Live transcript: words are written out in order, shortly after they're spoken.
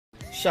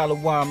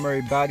Shalom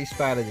everybody,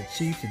 Spider the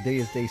Chief. Today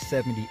is day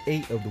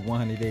 78 of the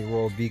 100-day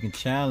Raw Vegan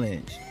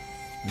Challenge.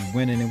 We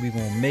winning and we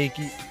gonna make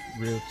it.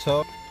 Real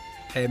talk.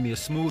 Had me a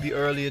smoothie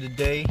earlier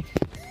today.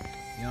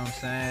 You know what I'm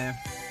saying?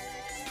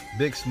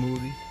 Big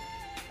smoothie.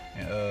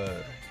 And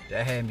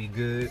that had me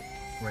good.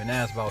 Right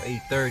now it's about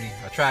 8:30.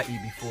 I tried to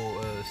eat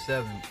before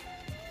 7,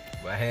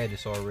 but I had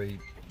this already, you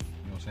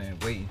know what I'm saying,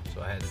 waiting. So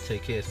I had to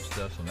take care of some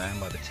stuff. So now I'm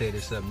about to tear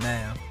this up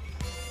now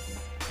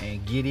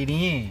and get it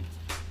in.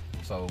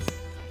 So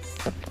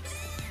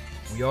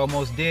we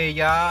almost there,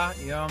 y'all.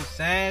 You know what I'm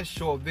saying?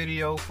 Short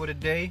video for the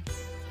day.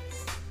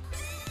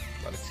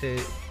 About to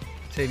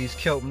tear these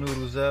kelp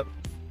noodles up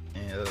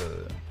and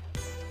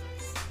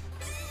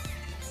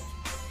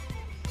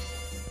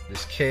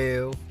this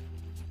kale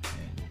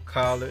and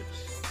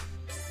collards.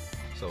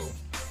 So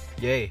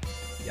yeah,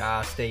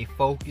 y'all stay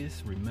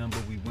focused. Remember,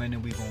 we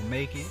winning, we gonna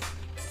make it.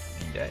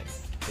 And that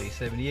day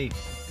 78.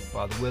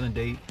 Father willing,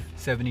 day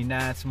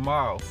 79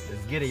 tomorrow.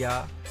 Let's get it,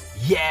 y'all.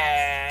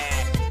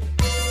 Yeah!